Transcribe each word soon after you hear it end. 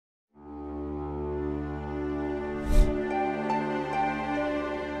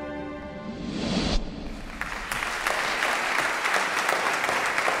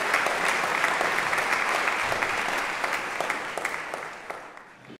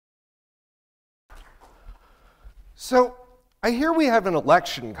So I hear we have an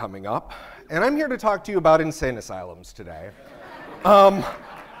election coming up, and I'm here to talk to you about insane asylums today. So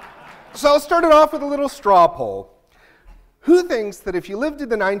I'll start it off with a little straw poll. Who thinks that if you lived in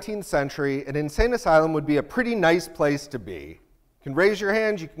the 19th century, an insane asylum would be a pretty nice place to be? You can raise your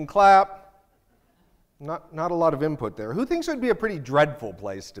hand, you can clap. Not a lot of input there. Who thinks it would be a pretty dreadful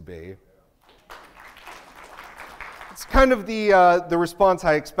place to be? It's kind of the response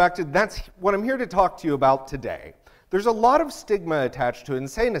I expected. That's what I'm here to talk to you about today. There's a lot of stigma attached to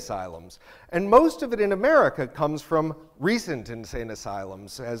insane asylums, and most of it in America comes from recent insane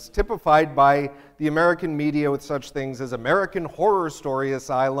asylums, as typified by the American media with such things as American Horror Story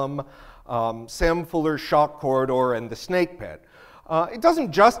Asylum, Sam Fuller's Shock Corridor, and the Snake Pit. It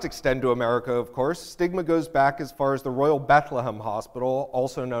doesn't just extend to America, of course. Stigma goes back as far as the Royal Bethlehem Hospital,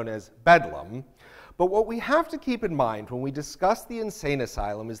 also known as Bedlam. But what we have to keep in mind when we discuss the insane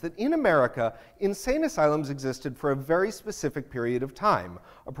asylum is that in America, insane asylums existed for a very specific period of time,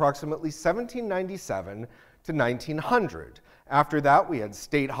 approximately 1797 to 1900. After that, we had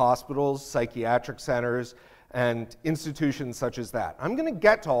state hospitals, psychiatric centers, and institutions such as that. I'm going to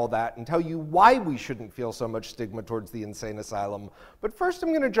get to all that and tell you why we shouldn't feel so much stigma towards the insane asylum. But first, I'm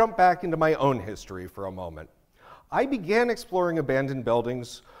going to jump back into my own history for a moment. I began exploring abandoned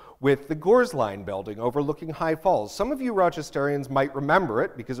buildings with the Gores Line building overlooking High Falls. Some of you Rochesterians might remember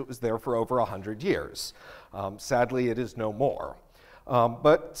it because it was there for over 100 years. Sadly, it is no more.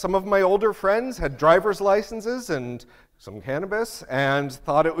 But some of my older friends had driver's licenses and some cannabis and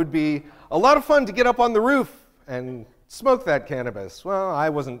thought it would be a lot of fun to get up on the roof and smoke that cannabis. Well, I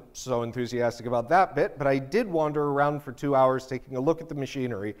wasn't so enthusiastic about that bit, but I did wander around for 2 hours taking a look at the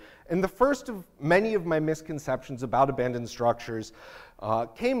machinery. And the first of many of my misconceptions about abandoned structures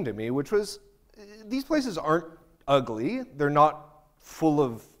came to me, which was, these places aren't ugly. They're not full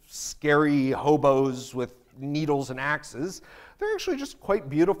of scary hobos with needles and axes. They're actually just quite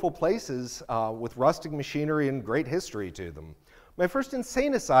beautiful places with rustic machinery and great history to them. My first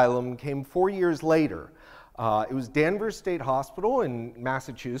insane asylum came 4 years later. It was Danvers State Hospital in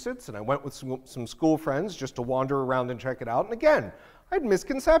Massachusetts, and I went with some school friends just to wander around and check it out. And again, I had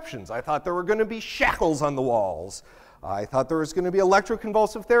misconceptions. I thought there were going to be shackles on the walls. I thought there was going to be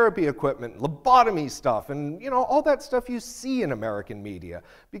electroconvulsive therapy equipment, lobotomy stuff, and all that stuff you see in American media.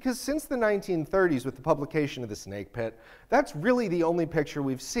 Because since the 1930s, with the publication of The Snake Pit, that's really the only picture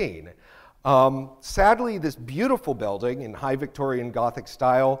we've seen. Sadly, this beautiful building in high Victorian Gothic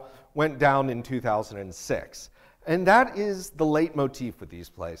style went down in 2006. And that is the leitmotif with these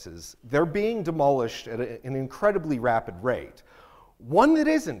places. They're being demolished at an incredibly rapid rate. One that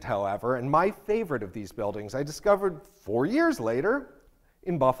isn't, however, and my favorite of these buildings, I discovered 4 years later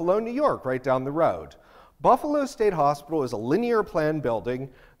in Buffalo, New York, right down the road. Buffalo State Hospital is a linear plan building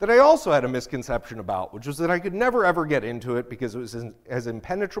that I also had a misconception about, which was that I could never ever get into it because it was as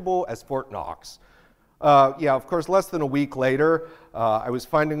impenetrable as Fort Knox. Yeah, of course, less than a week later, I was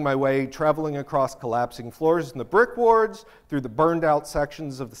finding my way traveling across collapsing floors in the brick wards, through the burned out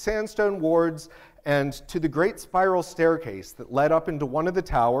sections of the sandstone wards, and to the great spiral staircase that led up into one of the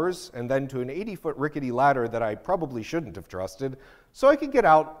towers, and then to an 80-foot rickety ladder that I probably shouldn't have trusted, so I could get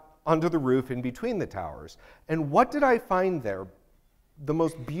out onto the roof in between the towers. And what did I find there? The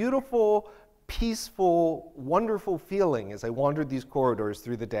most beautiful, peaceful, wonderful feeling as I wandered these corridors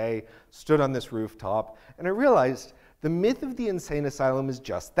through the day, stood on this rooftop, and I realized the myth of the insane asylum is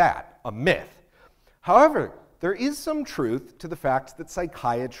just that, a myth. However, there is some truth to the fact that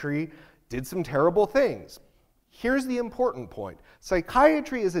psychiatry did some terrible things. Here's the important point.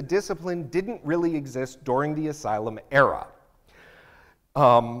 Psychiatry as a discipline didn't really exist during the asylum era.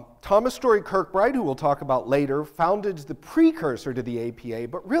 Thomas Story Kirkbride, who we'll talk about later, founded the precursor to the APA,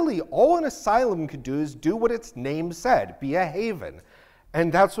 but really all an asylum could do is do what its name said, be a haven.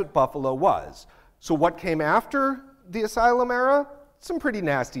 And that's what Buffalo was. So what came after the asylum era? Some pretty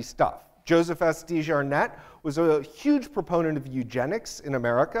nasty stuff. Joseph S. DeJarnette was a huge proponent of eugenics in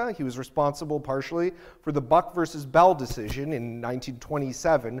America. He was responsible partially for the Buck versus Bell decision in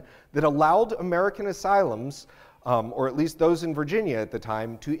 1927 that allowed American asylums, or at least those in Virginia at the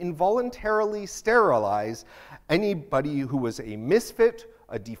time, to involuntarily sterilize anybody who was a misfit,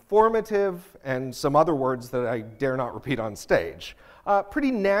 a deformative, and some other words that I dare not repeat on stage. Pretty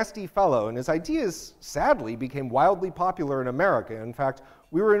nasty fellow, and his ideas, sadly, became wildly popular in America. In fact,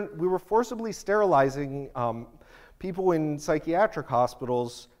 we were forcibly sterilizing people in psychiatric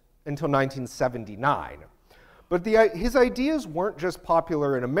hospitals until 1979. But his ideas weren't just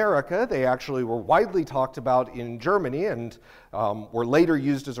popular in America, they actually were widely talked about in Germany and were later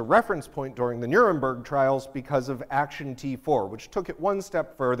used as a reference point during the Nuremberg trials because of Action T4, which took it one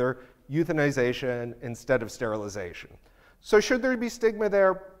step further, euthanization instead of sterilization. So should there be stigma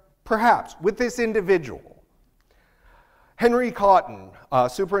there? Perhaps, with this individual. Henry Cotton,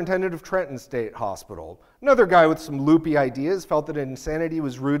 superintendent of Trenton State Hospital, another guy with some loopy ideas, felt that insanity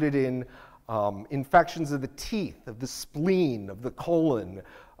was rooted in infections of the teeth, of the spleen, of the colon,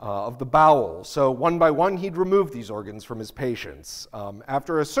 of the bowel. So one by one, he'd remove these organs from his patients.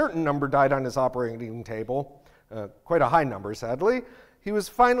 After a certain number died on his operating table, quite a high number, sadly, he was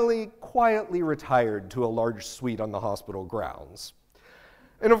finally quietly retired to a large suite on the hospital grounds.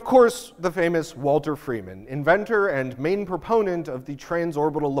 And of course, the famous Walter Freeman, inventor and main proponent of the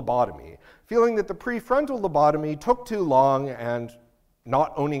transorbital lobotomy, feeling that the prefrontal lobotomy took too long and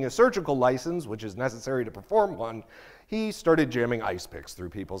not owning a surgical license, which is necessary to perform one, he started jamming ice picks through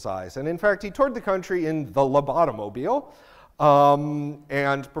people's eyes. And in fact, he toured the country in the lobotomobile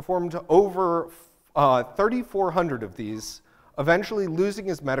and performed over 3,400 of these, eventually losing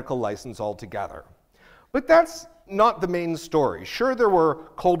his medical license altogether. But that's not the main story. Sure, there were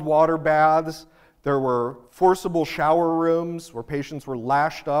cold water baths, there were forcible shower rooms where patients were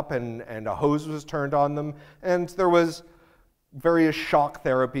lashed up and a hose was turned on them, and there was various shock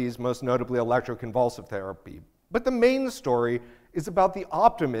therapies, most notably electroconvulsive therapy. But the main story is about the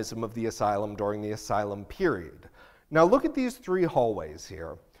optimism of the asylum during the asylum period. Now look at these three hallways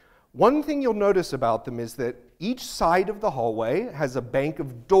here. One thing you'll notice about them is that each side of the hallway has a bank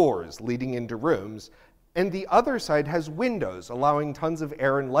of doors leading into rooms, and the other side has windows allowing tons of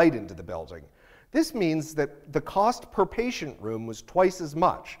air and light into the building. This means that the cost per patient room was twice as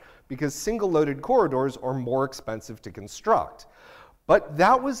much, because single-loaded corridors are more expensive to construct. But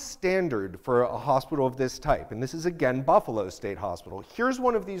that was standard for a hospital of this type, and this is again Buffalo State Hospital. Here's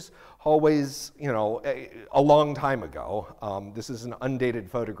one of these hallways, a long time ago. This is an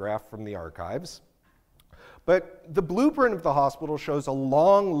undated photograph from the archives. But the blueprint of the hospital shows a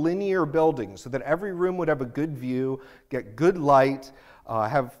long linear building so that every room would have a good view, get good light,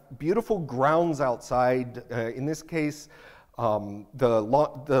 have beautiful grounds outside. In this case,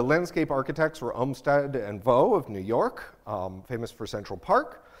 the landscape architects were Olmsted and Vaux of New York, famous for Central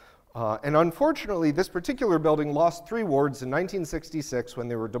Park. And unfortunately, this particular building lost 3 wards in 1966 when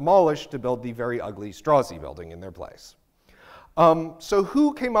they were demolished to build the very ugly Strozzi building in their place. So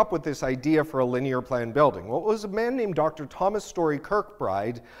who came up with this idea for a linear plan building? Well, it was a man named Dr. Thomas Story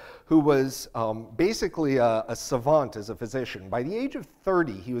Kirkbride, who was basically a savant as a physician. By the age of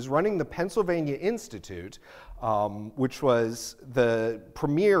 30, he was running the Pennsylvania Institute, which was the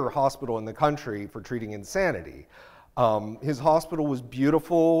premier hospital in the country for treating insanity. His hospital was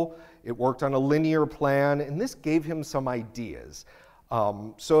beautiful, it worked on a linear plan, and this gave him some ideas.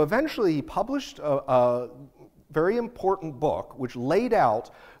 So eventually he published a very important book which laid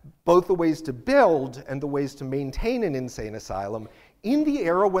out both the ways to build and the ways to maintain an insane asylum in the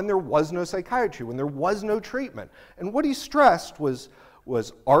era when there was no psychiatry, when there was no treatment. And what he stressed was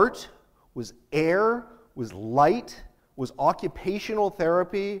art, was air, was light, was occupational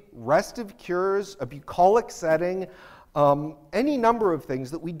therapy, restive cures, a bucolic setting, any number of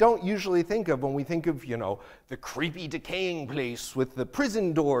things that we don't usually think of when we think of, the creepy decaying place with the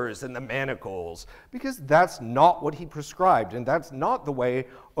prison doors and the manacles, because that's not what he prescribed, and that's not the way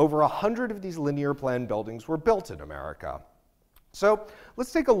over 100 of these linear plan buildings were built in America. So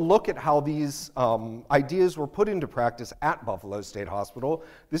let's take a look at how these ideas were put into practice at Buffalo State Hospital.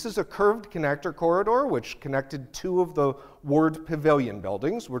 This is a curved connector corridor which connected 2 of the ward pavilion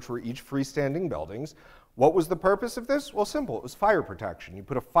buildings, which were each freestanding buildings. What was the purpose of this? Well, simple. It was fire protection. You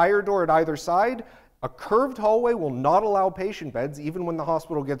put a fire door at either side. A curved hallway will not allow patient beds, even when the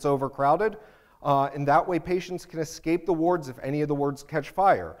hospital gets overcrowded. And that way patients can escape the wards if any of the wards catch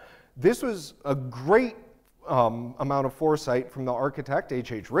fire. This was a great amount of foresight from the architect,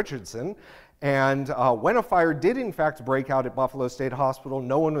 H.H. Richardson. And when a fire did in fact break out at Buffalo State Hospital,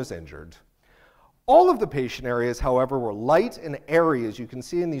 no one was injured. All of the patient areas, however, were light and airy, as you can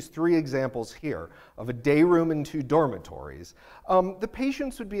see in these 3 examples here, of a day room and 2 dormitories. The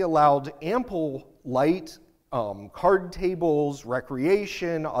patients would be allowed ample light, card tables,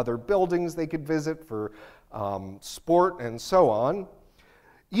 recreation, other buildings they could visit for sport, and so on.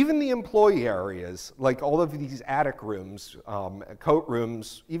 Even the employee areas, like all of these attic rooms, coat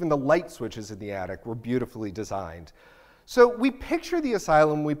rooms, even the light switches in the attic were beautifully designed. So we picture the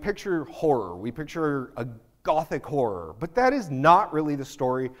asylum, we picture horror, we picture a gothic horror, but that is not really the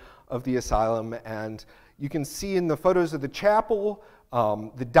story of the asylum. And you can see in the photos of the chapel,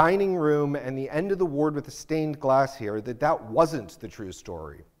 the dining room and the end of the ward with the stained glass here, that wasn't the true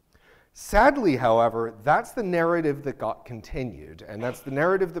story. Sadly, however, that's the narrative that got continued, and that's the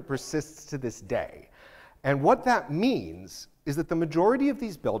narrative that persists to this day. And what that means is that the majority of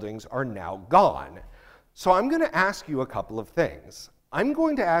these buildings are now gone. So I'm going to ask you a couple of things. I'm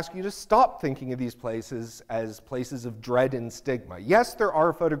going to ask you to stop thinking of these places as places of dread and stigma. Yes, there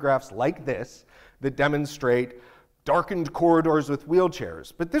are photographs like this that demonstrate darkened corridors with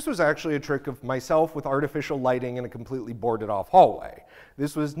wheelchairs, but this was actually a trick of myself with artificial lighting in a completely boarded off hallway.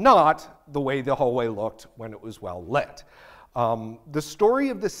 This was not the way the hallway looked when it was well lit. The story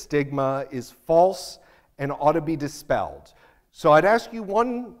of the stigma is false and ought to be dispelled. So I'd ask you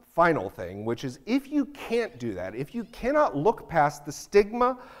one final thing, which is if you can't do that, if you cannot look past the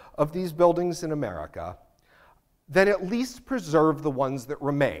stigma of these buildings in America, then at least preserve the ones that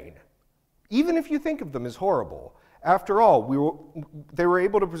remain, even if you think of them as horrible. After all, they were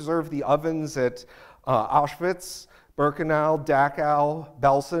able to preserve the ovens at Auschwitz, Birkenau, Dachau,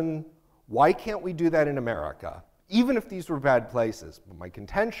 Belsen. Why can't we do that in America, even if these were bad places? But my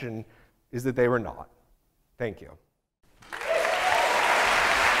contention is that they were not. Thank you.